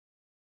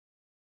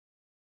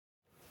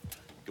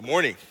Good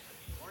morning.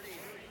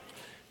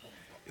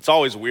 It's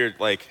always weird,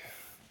 because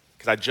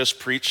I just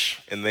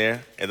preach in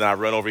there, and then I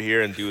run over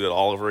here and do it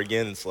all over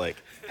again. It's like,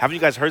 haven't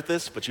you guys heard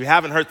this? But you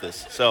haven't heard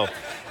this, so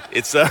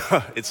it's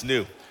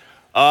new.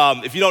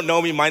 If you don't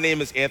know me, my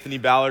name is Anthony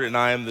Ballard, and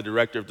I am the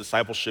director of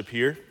discipleship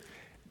here.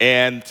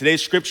 And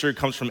today's scripture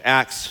comes from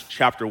Acts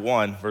chapter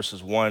 1,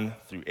 verses 1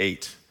 through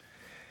 8.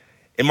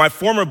 In my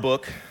former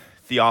book,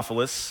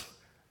 Theophilus,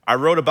 I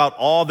wrote about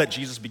all that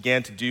Jesus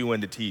began to do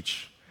and to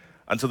teach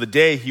until the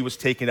day he was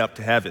taken up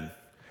to heaven,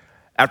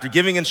 after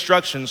giving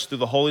instructions through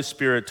the Holy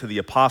Spirit to the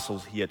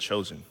apostles he had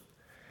chosen.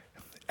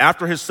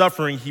 After his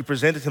suffering, he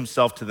presented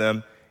himself to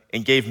them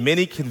and gave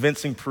many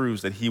convincing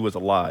proofs that he was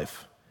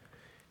alive.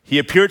 He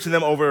appeared to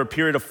them over a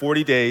period of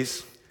 40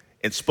 days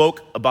and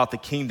spoke about the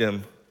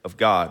kingdom of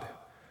God.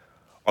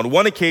 On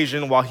one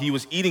occasion, while he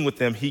was eating with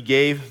them, he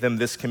gave them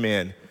this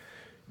command: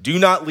 "Do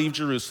not leave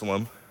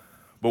Jerusalem,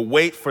 but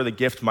wait for the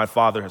gift my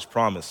Father has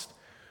promised,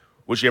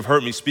 which you have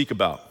heard me speak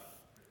about.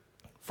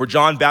 For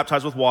John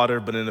baptized with water,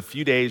 but in a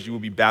few days you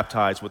will be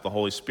baptized with the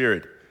Holy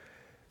Spirit."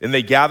 Then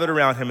they gathered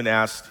around him and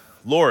asked,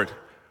 "Lord,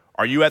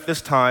 are you at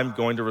this time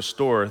going to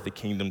restore the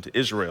kingdom to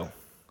Israel?"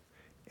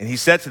 And he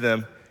said to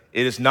them,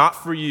 "It is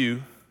not for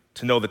you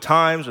to know the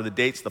times or the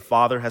dates the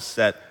Father has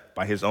set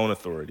by his own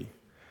authority,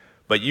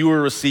 but you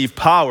will receive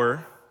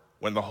power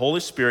when the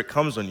Holy Spirit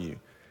comes on you,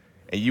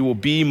 and you will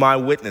be my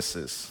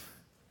witnesses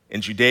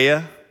in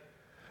Judea,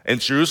 in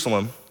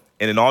Jerusalem,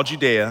 and in all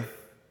Judea,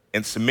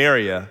 and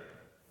Samaria,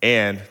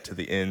 and to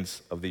the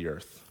ends of the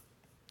earth."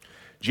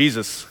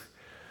 Jesus,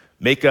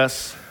 make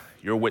us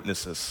your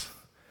witnesses.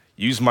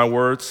 Use my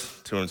words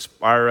to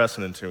inspire us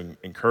and to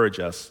encourage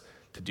us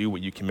to do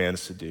what you command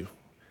us to do.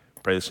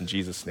 I pray this in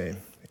Jesus'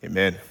 name,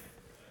 amen.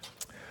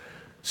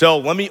 So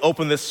let me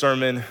open this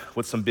sermon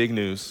with some big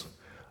news.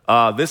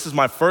 This is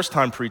my first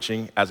time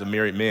preaching as a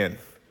married man.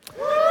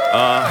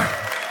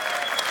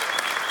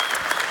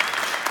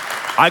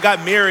 I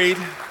got married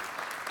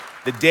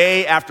the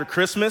day after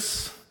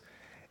Christmas.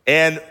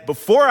 And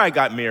before I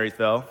got married,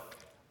 though,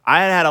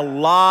 I had a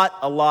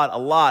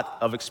lot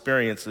of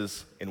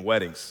experiences in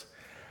weddings.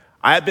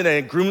 I had been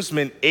a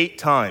groomsman 8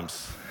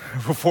 times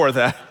before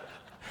that.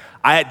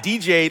 I had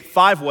DJ'd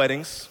 5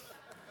 weddings,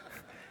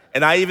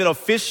 and I even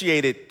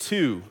officiated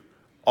 2,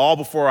 all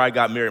before I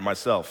got married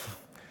myself.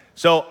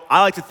 So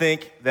I like to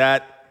think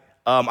that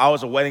I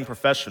was a wedding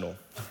professional.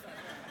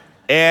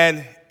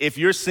 And if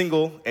you're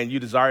single and you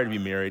desire to be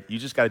married, you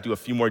just got to do a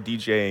few more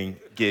DJing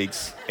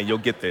gigs, and you'll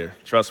get there,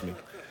 trust me.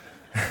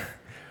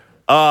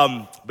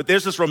 But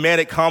there's this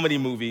romantic comedy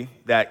movie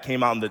that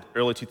came out in the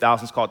early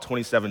 2000s called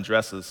 27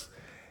 Dresses.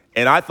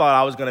 And I thought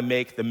I was going to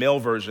make the male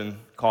version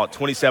called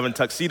 27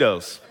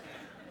 Tuxedos.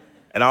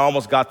 And I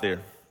almost got there.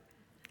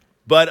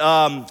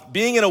 But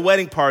being in a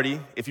wedding party,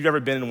 if you've ever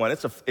been in one,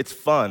 it's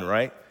fun,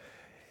 right?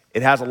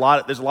 There's a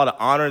lot of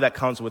honor that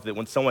comes with it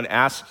when someone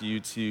asks you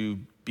to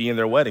be in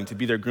their wedding, to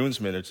be their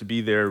groomsman, or to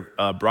be their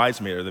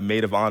bridesmaid, or the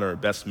maid of honor, or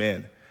best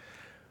man.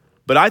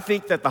 But I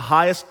think that the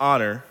highest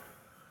honor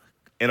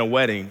in a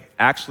wedding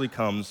actually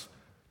comes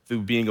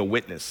through being a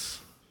witness.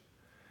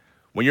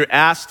 When you're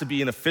asked to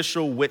be an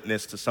official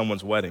witness to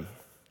someone's wedding.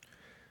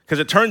 Because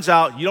it turns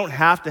out you don't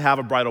have to have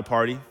a bridal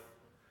party,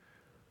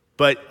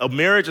 but a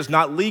marriage is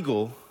not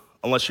legal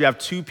unless you have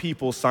 2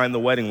 people sign the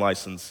wedding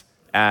license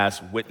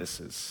as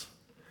witnesses.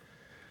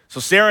 So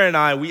Sarah and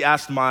I, we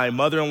asked my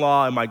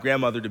mother-in-law and my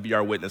grandmother to be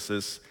our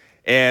witnesses,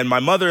 and my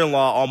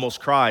mother-in-law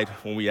almost cried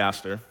when we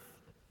asked her.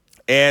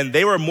 And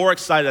they were more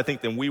excited, I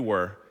think, than we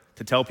were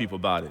to tell people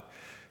about it,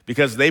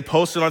 because they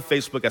posted on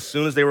Facebook as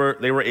soon as they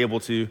were able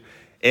to,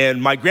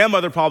 and my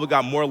grandmother probably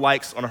got more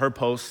likes on her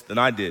post than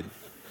I did.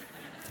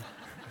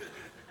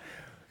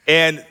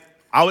 And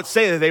I would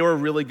say that they were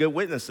really good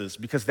witnesses,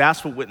 because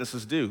that's what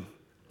witnesses do.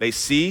 They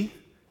see,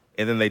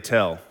 and then they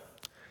tell.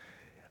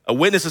 A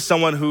witness is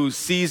someone who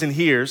sees and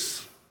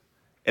hears,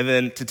 and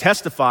then to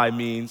testify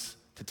means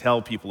to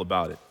tell people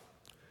about it.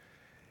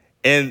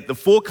 And the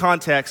full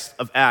context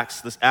of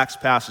Acts, this Acts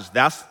passage,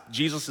 that's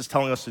Jesus is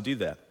telling us to do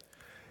that.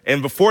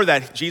 And before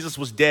that, Jesus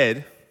was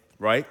dead,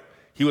 right?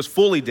 He was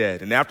fully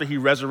dead. And after he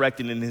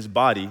resurrected in his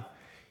body,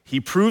 he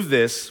proved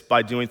this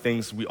by doing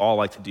things we all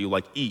like to do,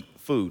 like eat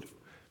food,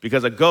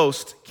 because a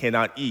ghost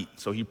cannot eat.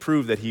 So he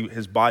proved that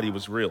his body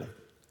was real.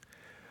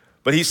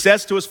 But he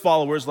says to his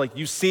followers,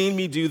 "You've seen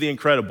me do the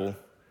incredible.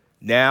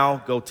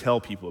 Now go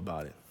tell people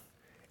about it."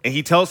 And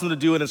he tells them to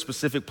do it in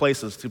specific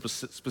places to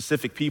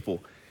specific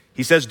people.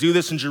 He says, "Do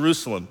this in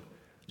Jerusalem,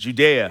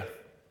 Judea,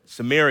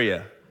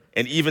 Samaria,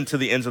 and even to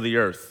the ends of the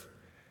earth."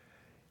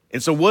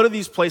 And so what do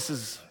these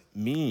places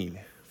mean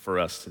for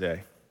us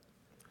today?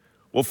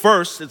 Well,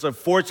 first, it's a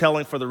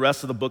foretelling for the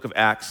rest of the book of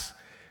Acts,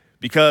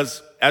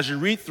 because as you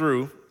read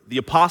through, the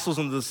apostles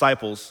and the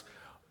disciples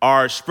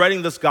are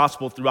spreading this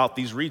gospel throughout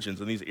these regions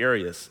and these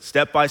areas,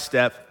 step by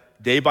step,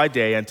 day by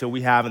day, until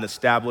we have an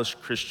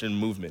established Christian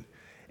movement.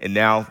 And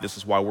now this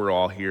is why we're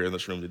all here in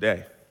this room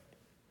today.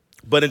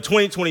 But in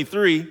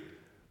 2023,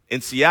 in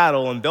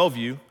Seattle and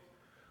Bellevue,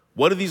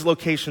 what do these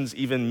locations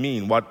even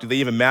mean? What do they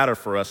even matter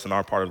for us in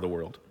our part of the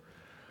world?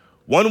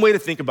 One way to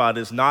think about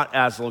it is not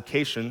as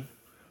location,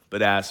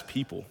 but as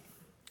people.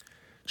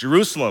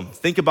 Jerusalem,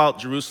 think about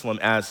Jerusalem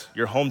as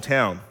your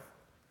hometown,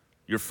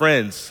 your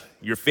friends,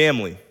 your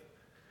family.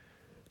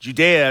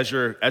 Judea as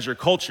your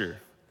culture.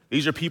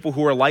 These are people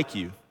who are like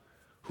you,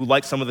 who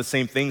like some of the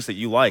same things that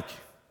you like.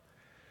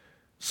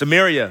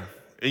 Samaria,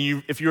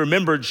 and if you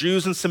remember,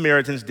 Jews and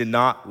Samaritans did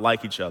not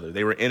like each other.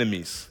 They were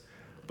enemies.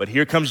 But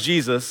here comes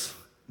Jesus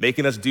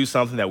making us do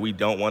something that we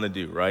don't want to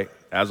do, right?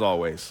 As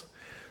always.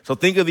 So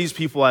think of these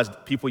people as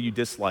people you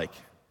dislike,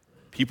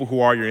 people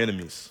who are your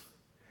enemies.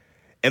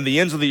 And the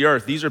ends of the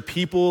earth, these are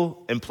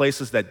people and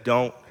places that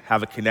don't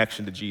have a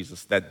connection to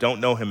Jesus, that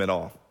don't know him at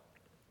all.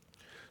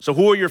 So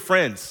who are your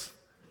friends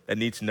that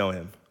need to know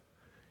him?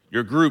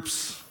 Your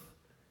groups,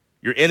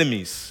 your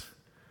enemies,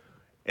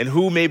 and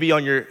who maybe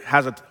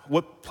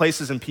what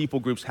places and people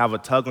groups have a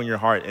tug on your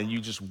heart and you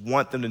just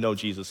want them to know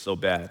Jesus so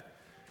bad?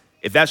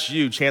 If that's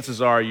you,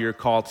 chances are you're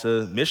called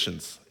to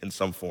missions in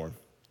some form.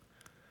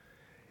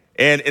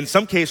 And in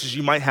some cases,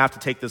 you might have to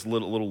take this a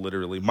little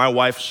literally. My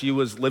wife, she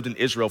lived in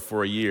Israel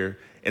for a year,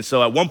 and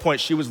so at one point,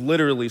 she was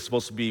literally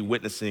supposed to be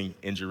witnessing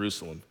in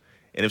Jerusalem.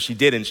 And if she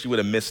didn't, she would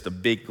have missed a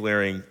big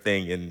glaring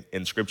thing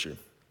in Scripture.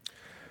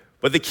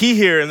 But the key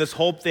here in this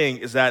whole thing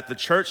is that the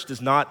church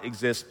does not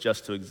exist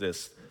just to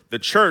exist. The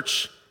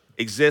church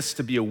exists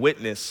to be a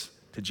witness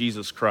to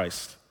Jesus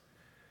Christ.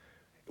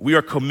 We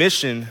are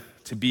commissioned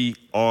to be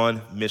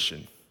on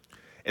mission.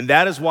 And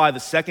that is why the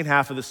second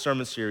half of this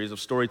sermon series of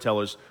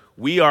Storytellers,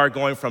 we are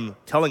going from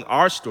telling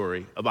our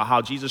story about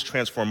how Jesus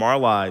transformed our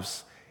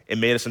lives and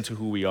made us into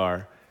who we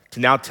are, to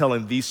now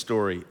telling the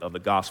story of the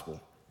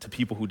gospel to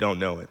people who don't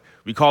know it.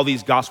 We call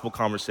these gospel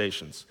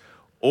conversations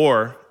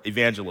or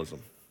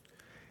evangelism.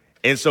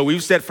 And so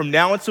we've said from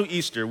now until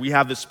Easter, we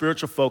have this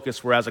spiritual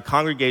focus where as a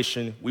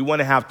congregation, we want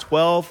to have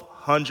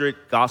 1,200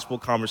 gospel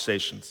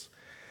conversations.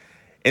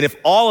 And if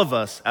all of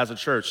us as a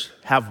church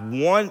have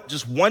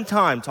just one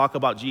time talk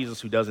about Jesus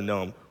who doesn't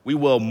know him, we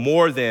will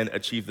more than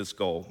achieve this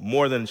goal.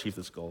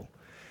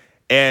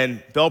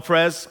 And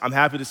Belprez, I'm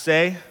happy to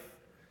say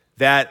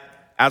that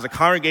as a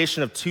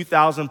congregation of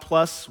 2,000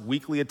 plus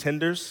weekly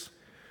attenders,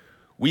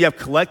 we have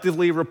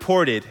collectively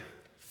reported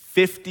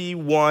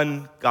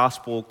 51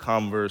 gospel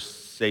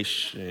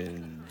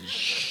conversations.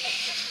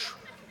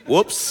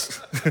 Whoops.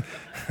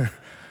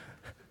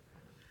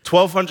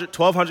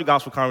 1,200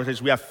 gospel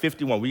conversations. We have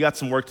 51. We got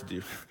some work to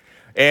do.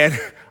 And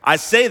I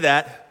say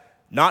that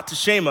not to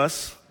shame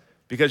us,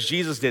 because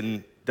Jesus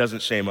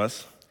doesn't shame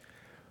us.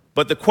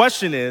 But the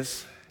question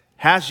is,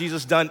 has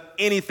Jesus done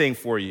anything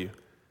for you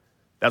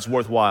that's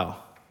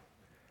worthwhile?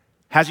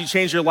 Has he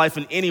changed your life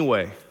in any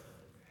way?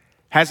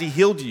 Has he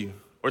healed you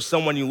or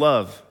someone you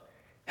love?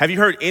 Have you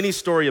heard any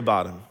story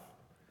about him?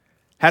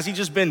 Has he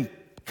just been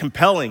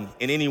compelling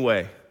in any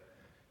way?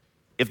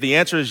 If the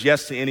answer is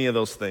yes to any of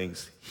those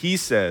things, he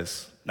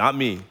says, not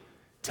me,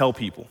 tell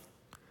people.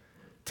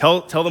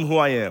 Tell them who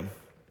I am.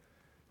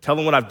 Tell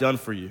them what I've done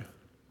for you.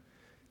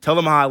 Tell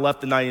them how I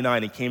left the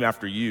 99 and came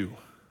after you.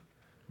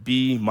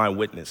 Be my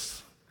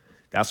witness.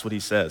 That's what he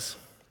says.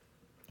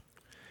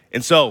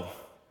 And so,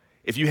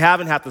 if you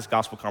have had this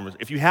gospel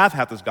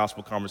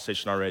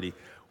conversation already,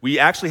 we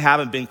actually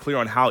haven't been clear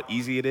on how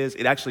easy it is.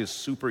 It actually is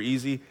super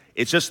easy.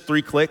 It's just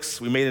 3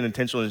 clicks. We made it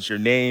intentional. It's your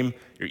name,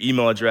 your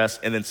email address,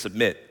 and then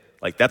submit.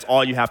 Like, that's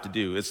all you have to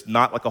do. It's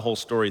not like a whole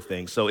story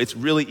thing. So it's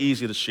really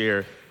easy to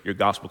share your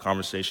gospel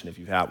conversation if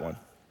you've had one.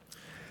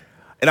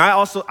 And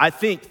I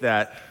think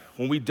that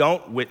when we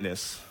don't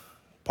witness,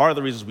 part of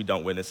the reasons we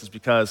don't witness is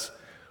because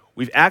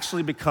we've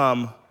actually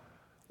become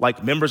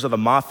like members of the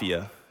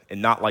mafia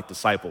and not like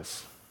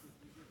disciples.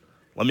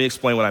 Let me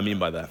explain what I mean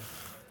by that.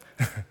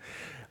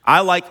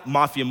 I like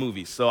mafia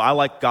movies, so I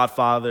like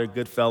Godfather,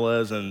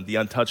 Goodfellas, and The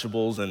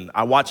Untouchables, and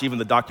I watch even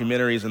the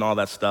documentaries and all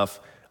that stuff.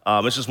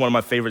 It's just one of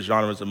my favorite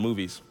genres of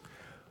movies.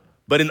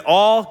 But in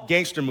all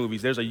gangster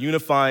movies, there's a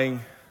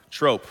unifying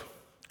trope,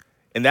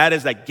 and that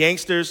is that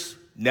gangsters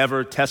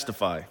never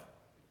testify.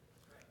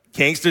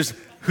 Gangsters,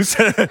 who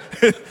said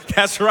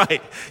that's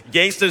right,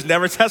 gangsters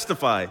never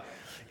testify.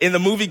 In the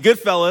movie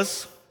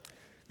Goodfellas,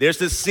 there's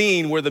this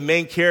scene where the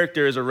main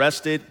character is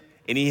arrested,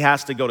 and he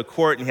has to go to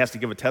court, and he has to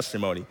give a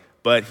testimony,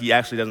 but he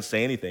actually doesn't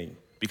say anything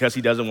because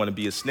he doesn't want to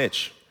be a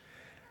snitch.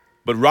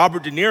 But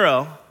Robert De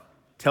Niro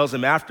tells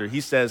him after, he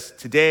says,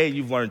 today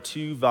you've learned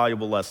 2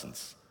 valuable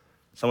lessons.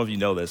 Some of you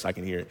know this, I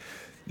can hear it.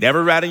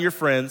 Never rat on your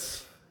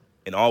friends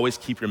and always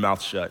keep your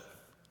mouth shut.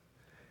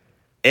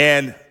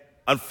 And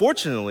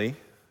unfortunately,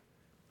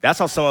 that's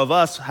how some of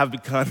us have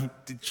begun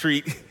to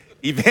treat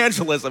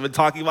evangelism and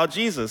talking about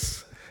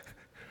Jesus.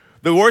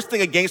 The worst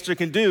thing a gangster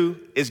can do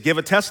is give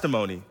a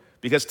testimony,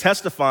 because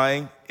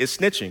testifying is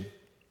snitching.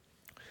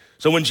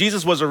 So when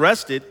Jesus was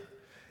arrested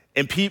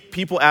and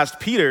people asked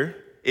Peter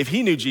if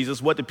he knew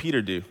Jesus, what did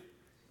Peter do?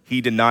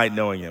 He denied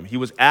knowing him. He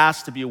was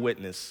asked to be a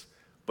witness,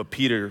 but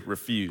Peter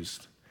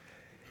refused.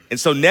 And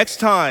so next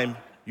time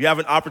you have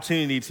an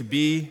opportunity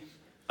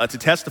to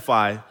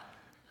testify,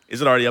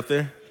 is it already up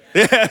there?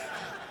 Yeah.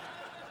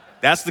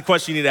 That's the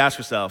question you need to ask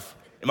yourself.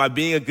 Am I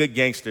being a good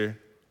gangster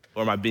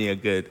or am I being a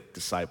good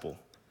disciple?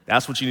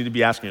 That's what you need to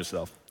be asking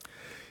yourself.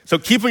 So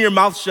keeping your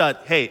mouth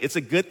shut, hey, it's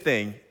a good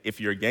thing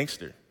if you're a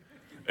gangster,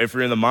 if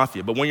you're in the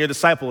mafia. But when you're a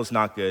disciple, it's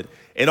not good.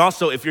 And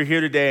also, if you're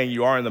here today and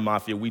you are in the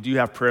mafia, we do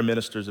have prayer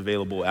ministers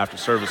available after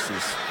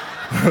services.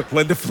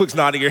 Linda Fluke's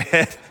nodding her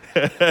head.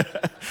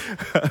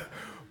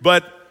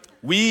 But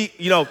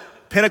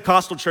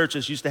Pentecostal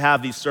churches used to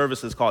have these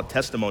services called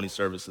testimony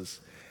services.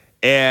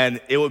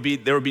 And there would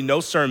be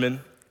no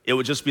sermon. It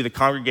would just be the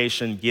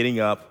congregation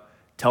getting up,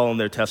 telling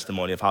their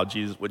testimony of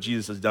what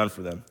Jesus has done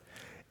for them.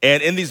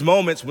 And in these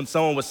moments, when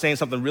someone was saying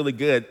something really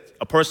good,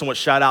 a person would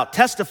shout out,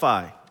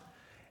 "Testify."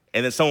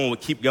 And then someone would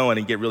keep going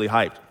and get really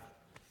hyped.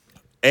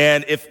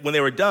 And when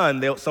they were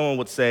done, someone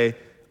would say,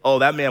 "Oh,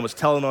 that man was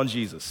telling on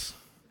Jesus."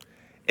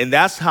 And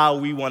that's how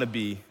we want to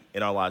be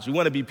in our lives. We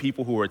want to be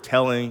people who are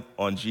telling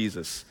on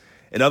Jesus.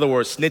 In other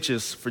words,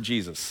 snitches for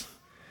Jesus.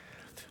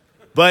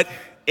 But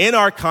in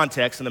our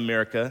context in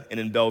America and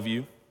in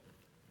Bellevue,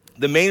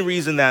 the main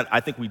reason that I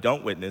think we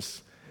don't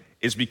witness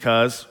is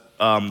because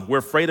we're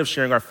afraid of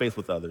sharing our faith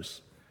with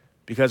others,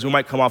 because we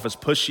might come off as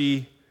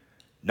pushy,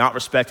 not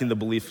respecting the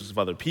beliefs of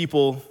other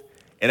people,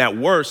 and at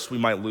worst, we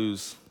might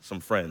lose some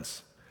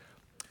friends.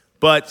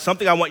 But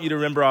something I want you to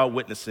remember about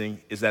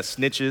witnessing is that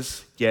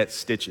snitches get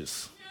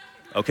stitches,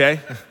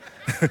 okay?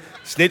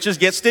 Snitches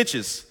get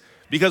stitches,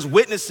 because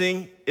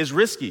witnessing is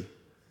risky.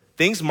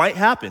 Things might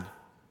happen,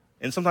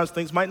 and sometimes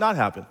things might not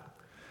happen.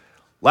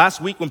 Last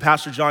week when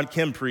Pastor John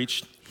Kim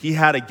preached, he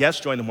had a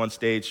guest join him on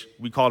stage.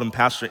 We called him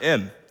Pastor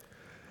M.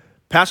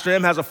 Pastor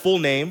M has a full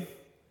name,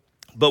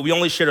 but we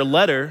only shared a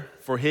letter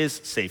for his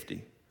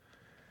safety.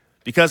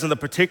 Because in the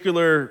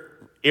particular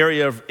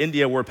area of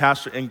India where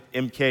Pastor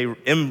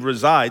M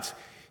resides,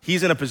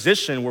 he's in a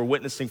position where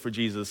witnessing for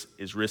Jesus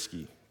is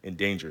risky and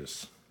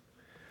dangerous.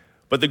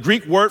 But the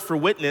Greek word for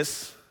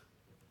witness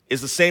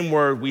is the same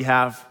word we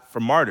have for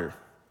martyr.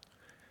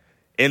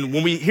 And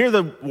when we hear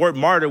the word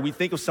martyr, we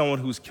think of someone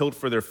who's killed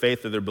for their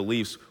faith or their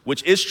beliefs,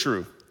 which is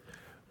true.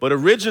 But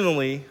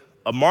originally,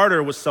 a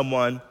martyr was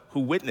someone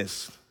who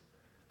witnessed.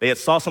 They had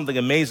saw something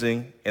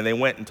amazing, and they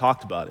went and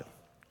talked about it.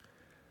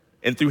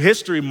 And through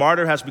history,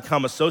 martyr has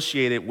become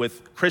associated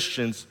with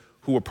Christians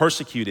who were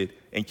persecuted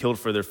and killed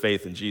for their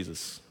faith in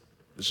Jesus.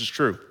 This is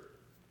true.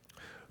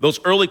 Those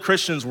early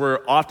Christians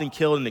were often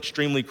killed in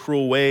extremely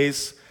cruel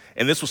ways,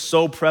 and this was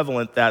so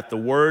prevalent that the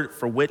word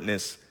for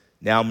witness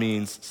now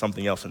means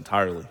something else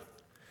entirely.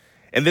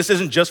 And this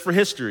isn't just for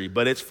history,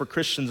 but it's for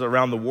Christians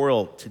around the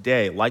world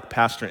today, like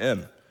Pastor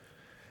M.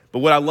 But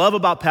what I love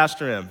about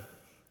Pastor M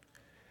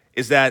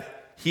is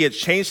that he had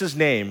changed his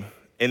name,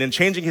 and in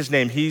changing his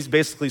name, he's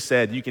basically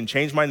said, you can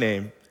change my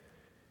name,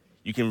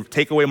 you can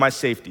take away my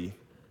safety,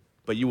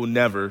 but you will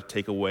never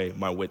take away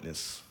my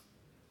witness.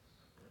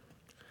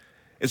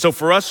 And so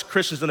for us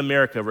Christians in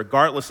America,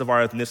 regardless of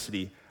our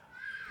ethnicity,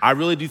 I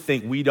really do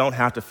think we don't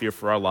have to fear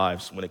for our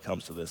lives when it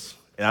comes to this.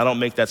 And I don't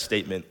make that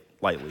statement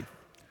lightly.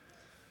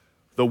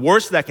 The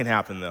worst that can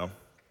happen, though,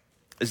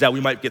 is that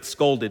we might get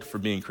scolded for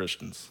being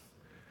Christians.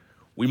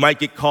 We might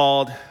get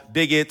called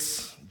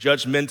bigots,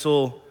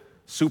 judgmental,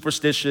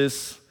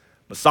 superstitious,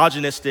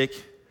 misogynistic,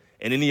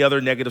 and any other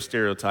negative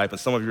stereotype. And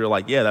some of you are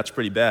like, yeah, that's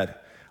pretty bad.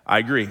 I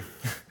agree.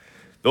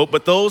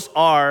 But those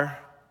are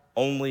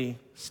only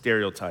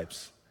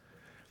stereotypes.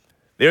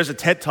 There's a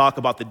TED Talk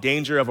about the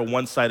danger of a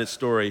one-sided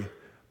story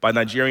by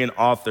Nigerian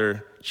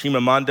author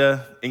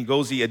Chimamanda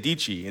Ngozi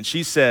Adichie. And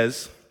she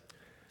says,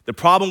 the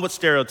problem with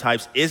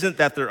stereotypes isn't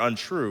that they're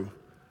untrue,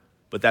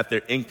 but that they're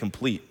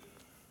incomplete.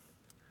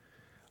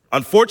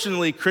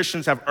 Unfortunately,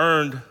 Christians have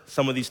earned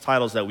some of these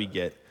titles that we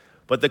get.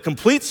 But the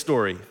complete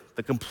story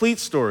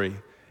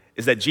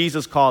is that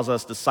Jesus calls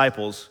us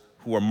disciples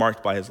who are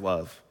marked by his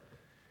love.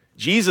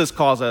 Jesus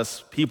calls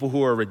us people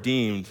who are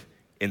redeemed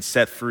and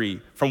set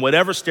free from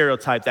whatever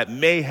stereotype that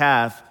may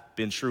have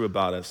been true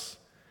about us.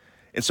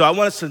 And so I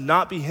want us to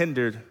not be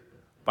hindered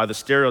by the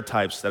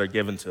stereotypes that are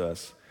given to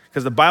us,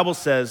 because the Bible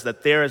says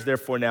that there is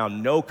therefore now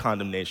no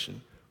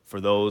condemnation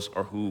for those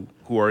who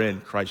are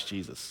in Christ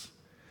Jesus.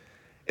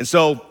 And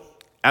so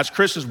as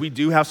Christians, we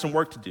do have some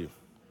work to do.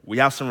 We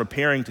have some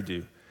repairing to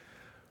do.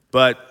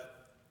 But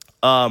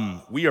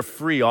we are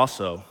free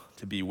also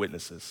to be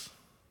witnesses.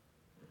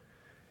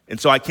 And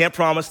so I can't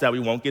promise that we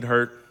won't get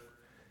hurt,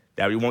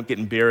 that we won't get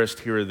embarrassed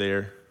here or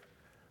there.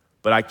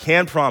 But I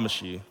can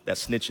promise you that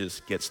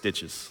snitches get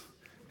stitches.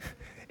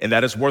 And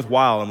that is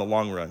worthwhile in the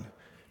long run,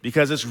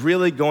 because it's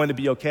really going to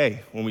be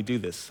okay when we do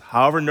this.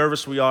 However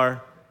nervous we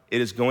are,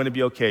 it is going to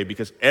be okay,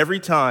 because every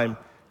time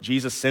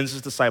Jesus sends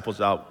his disciples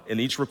out in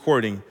each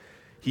recording,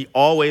 he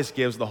always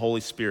gives the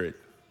Holy Spirit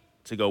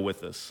to go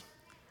with us.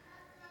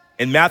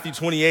 In Matthew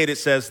 28, it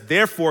says,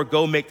 therefore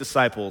go make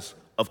disciples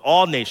of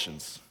all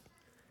nations.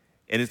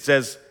 And it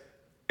says,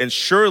 and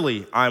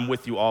surely I'm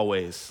with you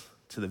always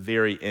to the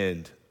very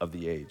end of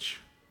the age.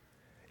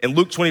 In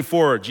Luke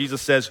 24,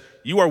 Jesus says,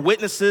 you are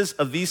witnesses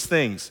of these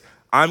things.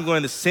 I'm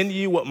going to send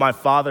you what my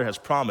Father has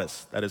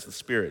promised, that is the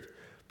Spirit.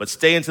 But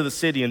stay into the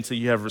city until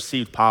you have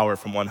received power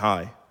from on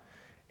high.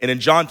 And in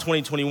John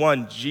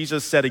 20:21,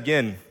 Jesus said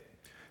again,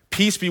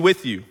 peace be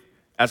with you.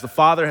 As the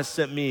Father has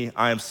sent me,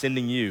 I am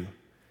sending you.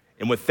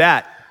 And with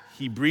that,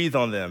 he breathed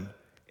on them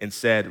and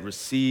said,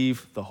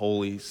 receive the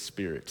Holy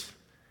Spirit.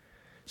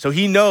 So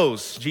he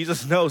knows,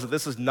 Jesus knows that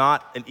this is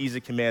not an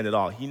easy command at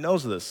all. He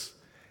knows this.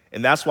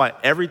 And that's why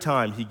every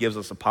time he gives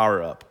us a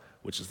power up,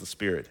 which is the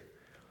Spirit.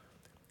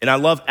 And I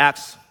love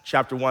Acts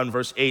chapter 1,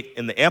 verse 8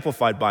 in the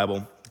Amplified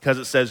Bible, because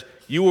it says,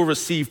 you will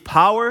receive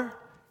power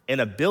and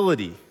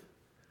ability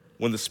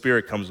when the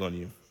Spirit comes on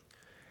you.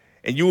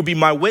 And you will be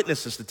my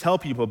witnesses to tell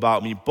people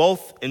about me,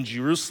 both in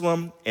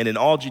Jerusalem and in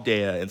all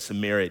Judea and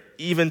Samaria,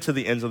 even to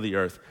the ends of the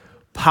earth.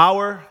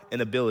 Power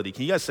and ability.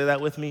 Can you guys say that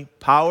with me?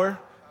 Power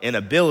and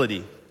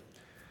ability.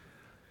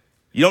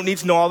 You don't need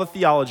to know all the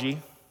theology.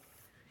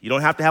 You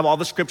don't have to have all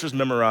the scriptures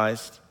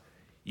memorized.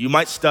 You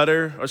might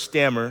stutter or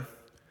stammer,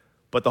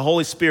 but the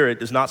Holy Spirit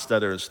does not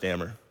stutter or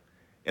stammer.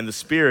 And the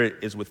Spirit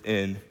is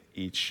within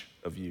each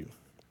of you.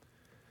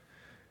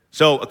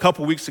 So a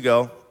couple weeks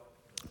ago,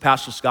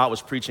 Pastor Scott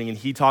was preaching, and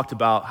he talked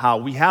about how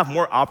we have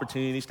more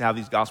opportunities to have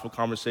these gospel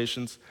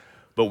conversations,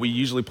 but we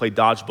usually play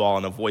dodgeball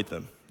and avoid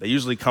them. They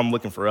usually come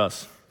looking for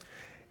us.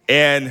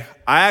 And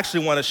I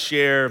actually want to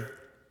share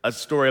a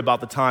story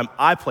about the time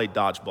I played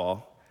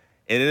dodgeball,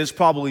 and it is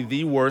probably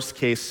the worst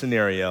case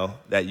scenario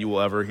that you will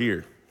ever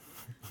hear.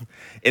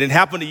 And it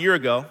happened a year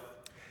ago,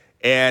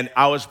 and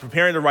I was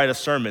preparing to write a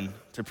sermon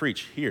to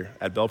preach here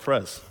at Bell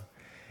Press.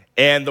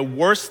 And the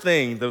worst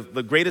thing,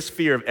 the greatest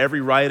fear of every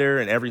writer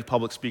and every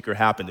public speaker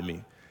happened to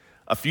me.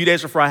 A few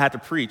days before I had to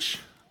preach,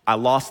 I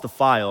lost the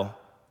file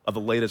of the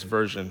latest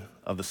version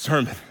of the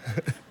sermon.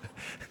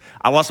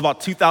 I lost about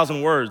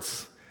 2,000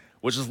 words,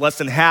 which is less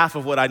than half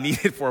of what I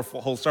needed for a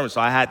whole sermon. So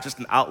I had just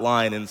an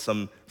outline and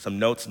some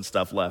notes and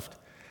stuff left.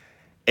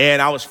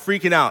 And I was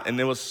freaking out, and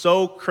it was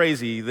so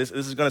crazy. This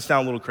is going to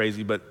sound a little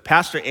crazy, but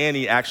Pastor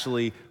Annie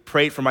actually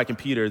prayed for my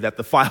computer that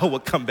the file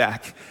would come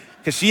back,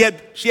 because she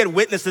had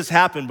witnessed this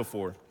happen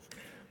before,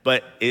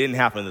 but it didn't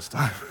happen this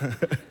time.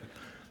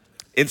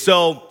 And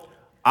so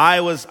I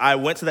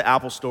went to the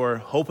Apple store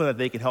hoping that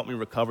they could help me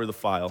recover the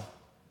file.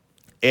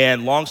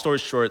 And long story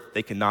short,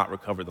 they could not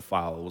recover the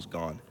file. It was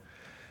gone.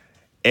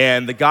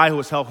 And the guy who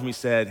was helping me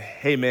said,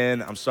 hey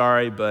man, I'm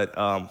sorry, but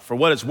for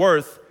what it's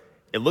worth,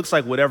 it looks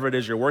like whatever it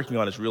is you're working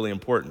on is really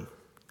important.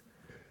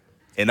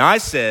 And I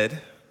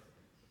said,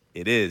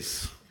 it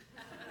is.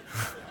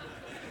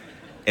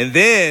 And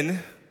then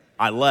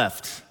I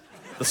left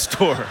the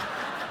store.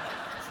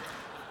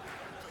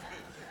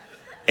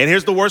 And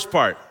here's the worst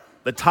part.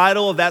 The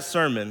title of that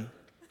sermon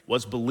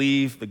was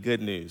Believe the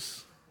Good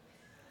News.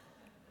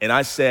 And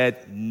I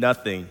said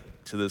nothing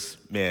to this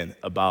man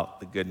about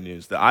the good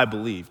news that I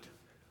believed,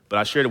 but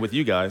I shared it with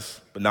you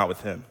guys, but not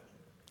with him.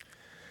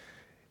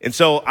 And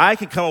so I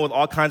could come up with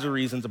all kinds of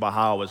reasons about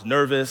how I was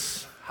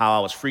nervous, how I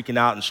was freaking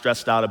out and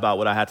stressed out about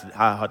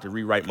how I had to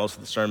rewrite most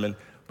of the sermon,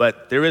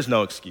 but there is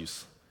no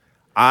excuse.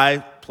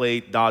 I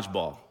played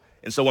dodgeball.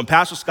 And so when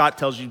Pastor Scott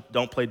tells you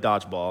don't play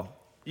dodgeball,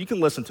 you can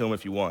listen to him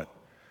if you want.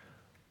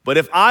 But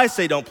if I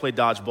say don't play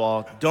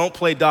dodgeball, don't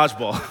play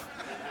dodgeball.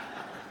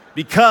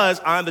 Because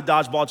I'm the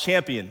dodgeball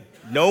champion.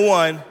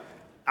 I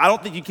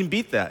don't think you can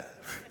beat that.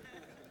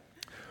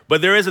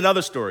 But there is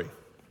another story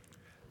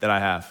that I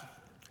have.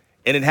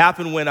 And it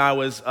happened when I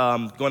was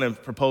going to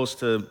propose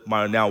to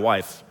my now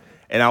wife.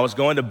 And I was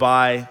going to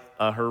buy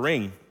her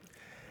ring.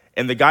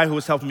 And the guy who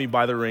was helping me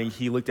buy the ring,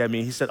 he looked at me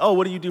and he said, oh,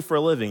 what do you do for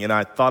a living? And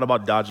I thought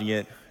about dodging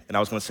it. And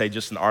I was going to say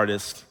just an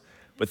artist.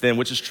 But then,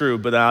 which is true,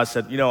 but I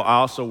said, I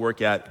also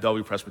work at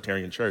Bellevue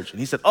Presbyterian Church. And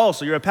he said, oh,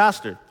 so you're a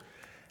pastor?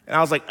 And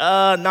I was like,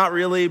 not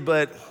really,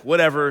 but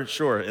whatever,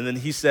 sure. And then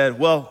he said,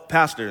 well,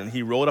 pastor, and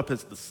he rolled up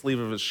the sleeve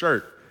of his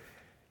shirt.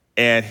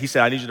 And he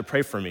said, I need you to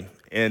pray for me.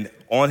 And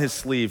on his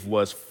sleeve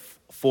was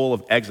full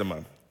of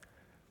eczema,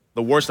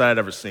 the worst I had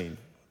ever seen.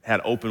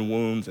 Had open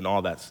wounds and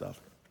all that stuff.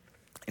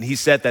 And he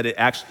said that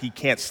he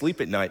can't sleep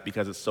at night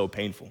because it's so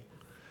painful.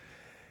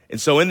 And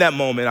so in that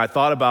moment, I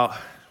thought about,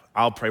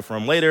 I'll pray for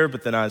him later,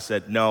 but then I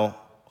said, no,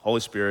 Holy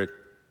Spirit,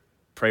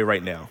 pray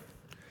right now.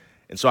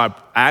 And so I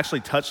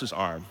actually touched his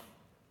arm,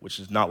 which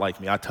is not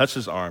like me. I touched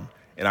his arm,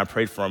 and I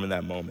prayed for him in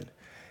that moment.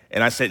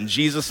 And I said, in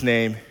Jesus'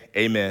 name,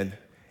 amen.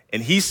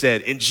 And he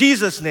said, in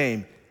Jesus'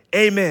 name,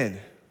 amen.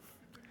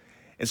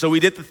 And so we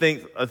did the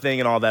thing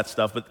and all that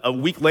stuff, but a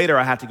week later,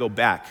 I had to go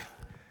back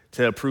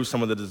to approve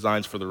some of the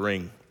designs for the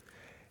ring.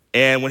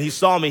 And when he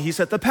saw me, he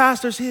said, the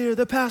pastor's here,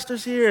 the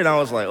pastor's here. And I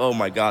was like, oh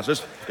my gosh,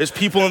 there's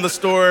people in the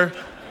store,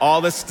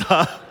 all this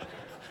stuff.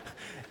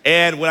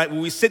 And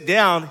when we sit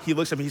down, he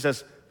looks at me, he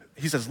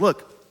says,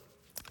 look.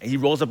 And he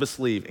rolls up his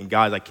sleeve, and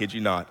guys, I kid you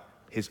not,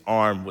 his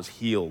arm was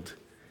healed.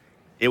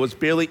 It was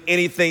barely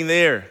anything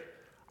there.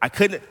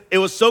 It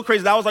was so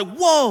crazy that I was like,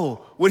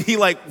 whoa, when he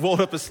rolled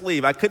up his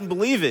sleeve. I couldn't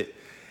believe it.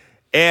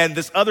 And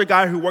this other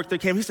guy who worked there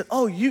came, he said,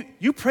 oh,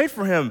 you prayed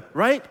for him,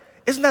 right?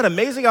 Isn't that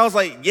amazing? I was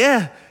like,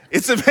 yeah,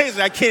 it's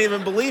amazing. I can't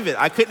even believe it.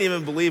 I couldn't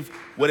even believe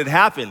what had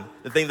happened,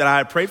 the thing that I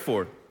had prayed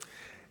for.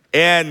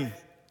 And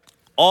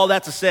all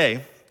that to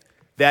say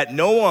that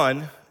no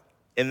one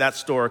in that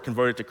store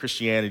converted to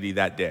Christianity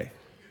that day.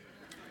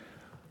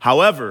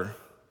 However,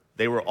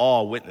 they were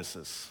all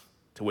witnesses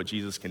to what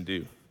Jesus can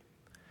do.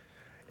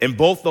 And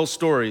both those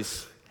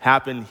stories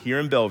happened here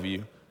in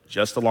Bellevue,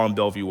 just along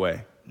Bellevue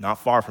Way, not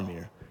far from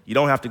here. You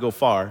don't have to go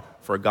far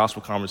for a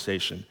gospel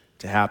conversation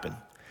to happen.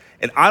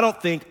 And I don't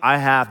think I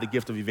have the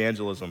gift of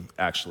evangelism,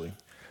 actually,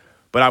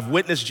 but I've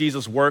witnessed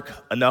Jesus work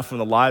enough in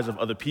the lives of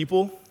other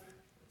people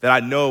that I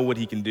know what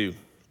he can do.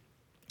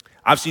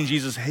 I've seen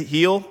Jesus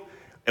heal,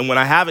 and when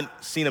I haven't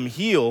seen him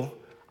heal,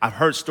 I've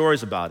heard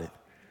stories about it.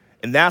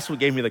 And that's what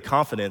gave me the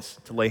confidence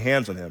to lay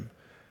hands on him.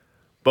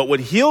 But what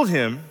healed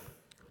him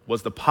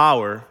was the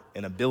power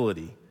and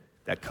ability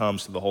that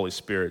comes through the Holy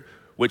Spirit,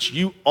 which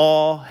you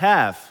all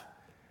have.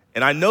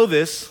 And I know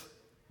this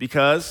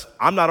because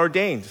I'm not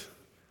ordained.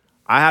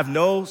 I have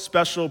no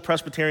special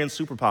Presbyterian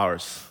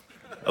superpowers,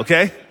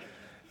 okay?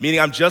 Meaning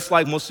I'm just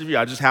like most of you.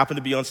 I just happen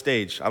to be on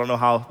stage. I don't know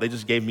how they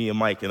just gave me a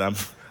mic and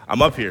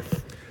I'm up here.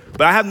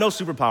 But I have no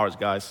superpowers,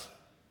 guys.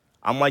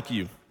 I'm like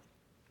you.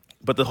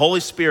 But the Holy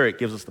Spirit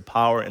gives us the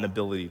power and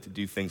ability to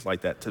do things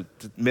like that, to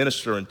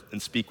minister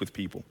and speak with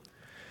people.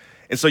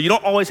 And so you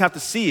don't always have to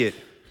see it.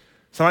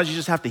 Sometimes you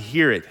just have to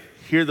hear it,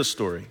 hear the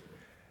story.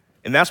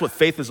 And that's what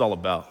faith is all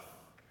about.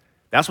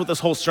 That's what this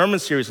whole sermon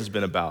series has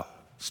been about.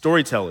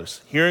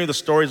 Storytellers, hearing the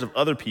stories of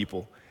other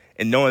people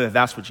and knowing that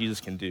that's what Jesus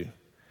can do.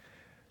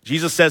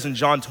 Jesus says in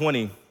John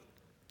 20,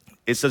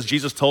 it says,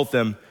 Jesus told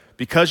them,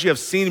 because you have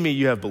seen me,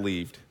 you have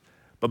believed.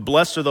 But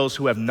blessed are those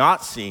who have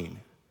not seen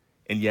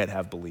and yet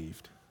have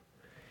believed.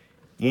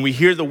 When we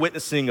hear the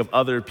witnessing of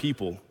other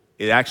people,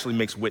 it actually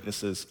makes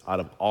witnesses out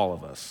of all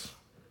of us.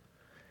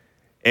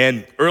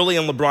 And early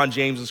in LeBron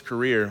James's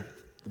career,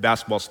 the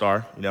basketball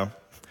star,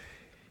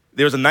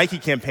 there was a Nike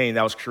campaign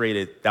that was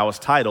created that was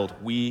titled,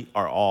 "We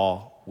Are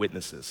All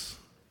Witnesses."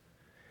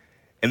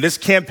 And this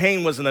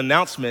campaign was an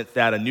announcement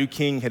that a new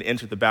king had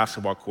entered the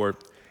basketball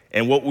court,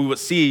 and what we would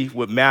see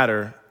would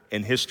matter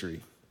in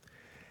history.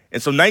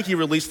 And so Nike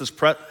released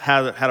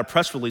had a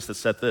press release that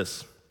said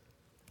this.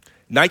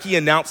 Nike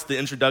announced the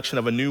introduction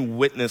of a new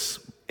witness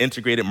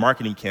integrated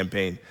marketing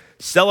campaign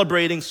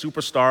celebrating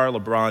superstar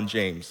LeBron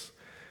James.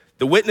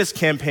 The witness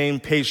campaign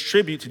pays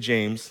tribute to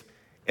James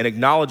and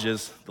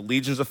acknowledges the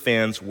legions of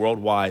fans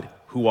worldwide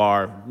who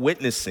are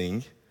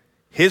witnessing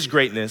his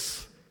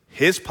greatness,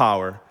 his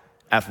power,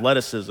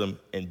 athleticism,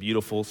 and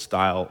beautiful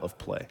style of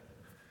play.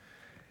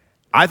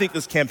 I think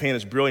this campaign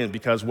is brilliant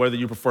because whether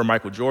you prefer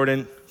Michael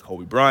Jordan,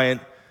 Kobe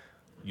Bryant,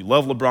 you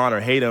love LeBron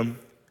or hate him,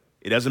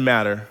 it doesn't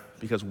matter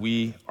because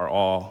we are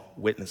all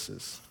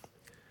witnesses.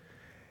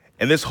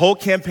 And this whole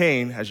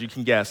campaign, as you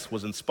can guess,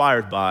 was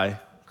inspired by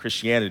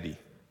Christianity,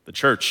 the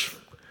church.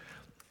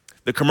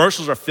 The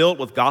commercials are filled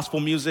with gospel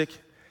music.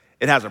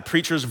 It has a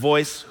preacher's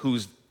voice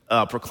who's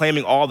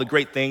proclaiming all the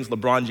great things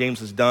LeBron James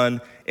has done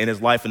in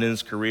his life and in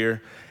his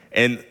career.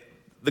 And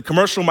the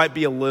commercial might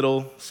be a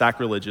little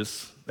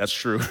sacrilegious, that's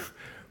true.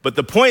 But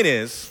the point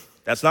is,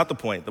 that's not the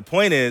point. The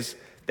point is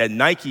that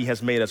Nike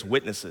has made us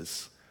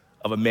witnesses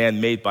of a man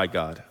made by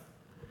God.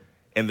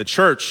 And the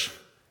church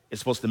is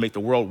supposed to make the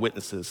world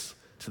witnesses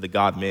to the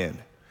God-man,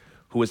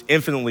 who is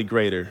infinitely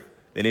greater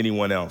than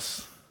anyone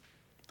else.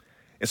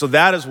 And so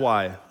that is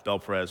why,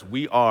 Belprez,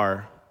 we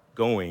are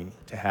going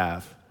to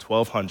have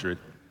 1,200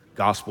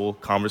 gospel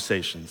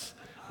conversations.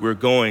 We're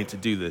going to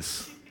do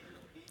this.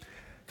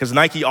 Because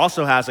Nike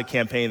also has a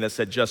campaign that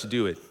said, just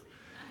do it.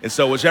 And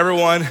so whichever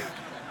one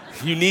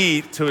you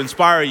need to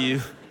inspire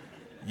you,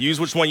 use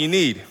which one you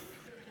need.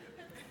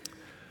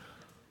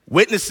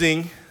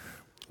 Witnessing,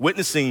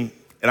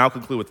 and I'll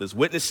conclude with this,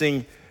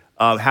 witnessing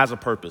has a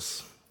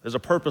purpose. There's a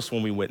purpose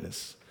when we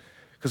witness.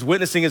 Because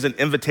witnessing is an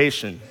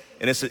invitation,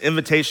 and it's an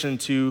invitation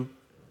to,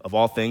 of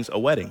all things, a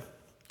wedding.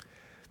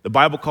 The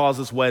Bible calls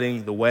this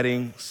wedding the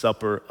wedding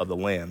supper of the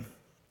Lamb.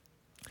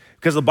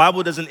 Because the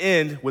Bible doesn't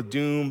end with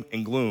doom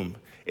and gloom.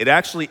 It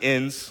actually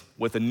ends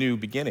with a new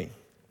beginning.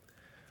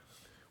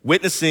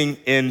 Witnessing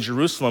in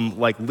Jerusalem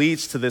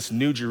leads to this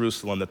new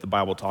Jerusalem that the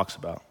Bible talks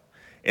about.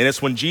 And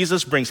it's when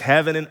Jesus brings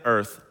heaven and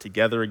earth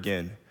together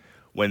again,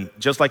 when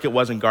just like it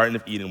was in Garden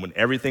of Eden, when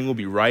everything will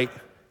be right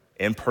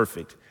and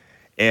perfect.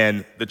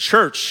 And the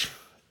church,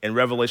 in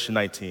Revelation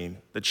 19,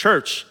 the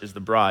church is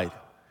the bride,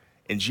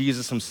 and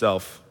Jesus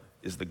himself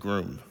is the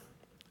groom.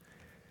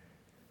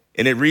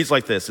 And it reads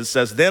like this. It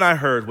says, "Then I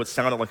heard what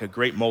sounded like a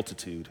great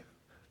multitude,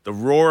 the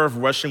roar of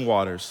rushing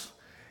waters,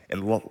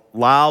 and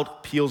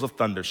loud peals of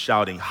thunder,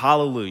 shouting,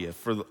 'Hallelujah,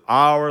 for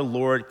our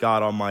Lord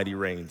God Almighty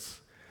reigns.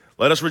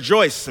 Let us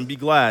rejoice and be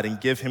glad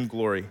and give him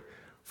glory,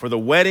 for the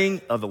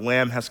wedding of the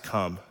Lamb has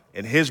come,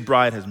 and his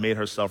bride has made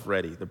herself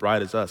ready.'" The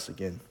bride is us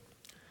again.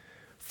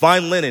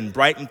 "Fine linen,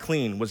 bright and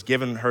clean, was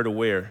given her to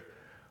wear.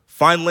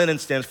 Fine linen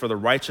stands for the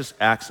righteous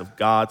acts of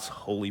God's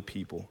holy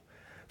people.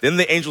 Then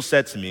the angel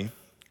said to me,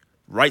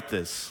 'Write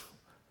this,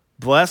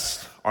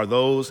 blessed are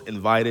those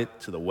invited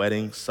to the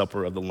wedding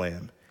supper of the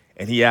Lamb.'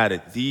 And he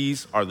added,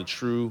 'These are the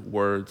true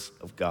words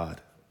of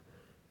God.'"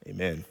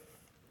 Amen.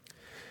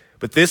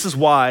 But this is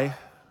why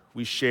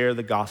we share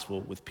the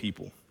gospel with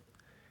people.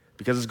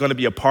 Because it's going to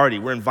be a party.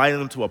 We're inviting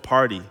them to a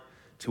party,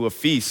 to a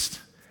feast.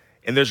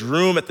 And there's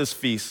room at this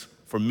feast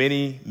for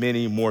many,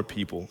 many more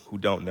people who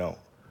don't know.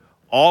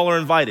 All are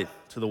invited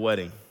to the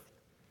wedding.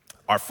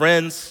 Our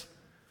friends,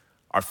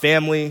 our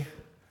family,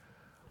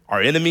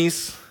 our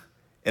enemies,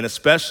 and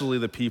especially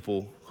the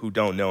people who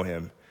don't know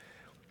him.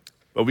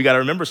 But we got to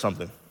remember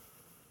something.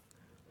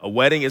 A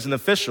wedding isn't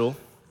official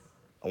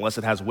unless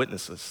it has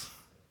witnesses.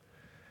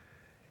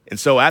 And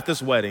so at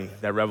this wedding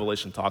that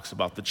Revelation talks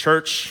about, the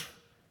church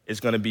is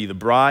going to be the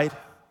bride,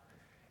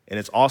 and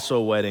it's also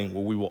a wedding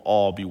where we will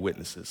all be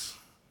witnesses.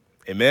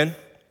 Amen?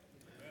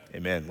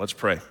 Amen. Let's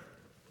pray.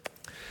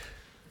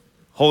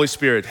 Holy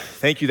Spirit,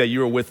 thank you that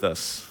you are with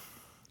us.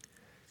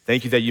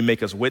 Thank you that you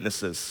make us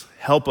witnesses.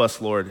 Help us,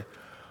 Lord,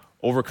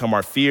 overcome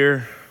our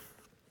fear,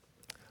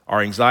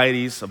 our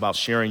anxieties about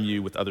sharing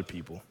you with other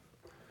people.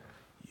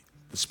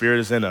 The Spirit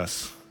is in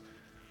us.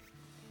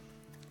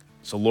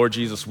 So, Lord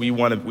Jesus, we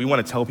want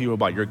to tell people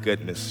about your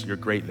goodness, your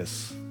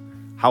greatness,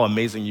 how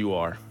amazing you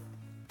are.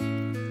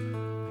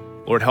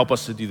 Lord, help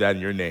us to do that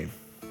in your name.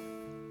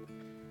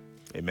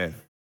 Amen.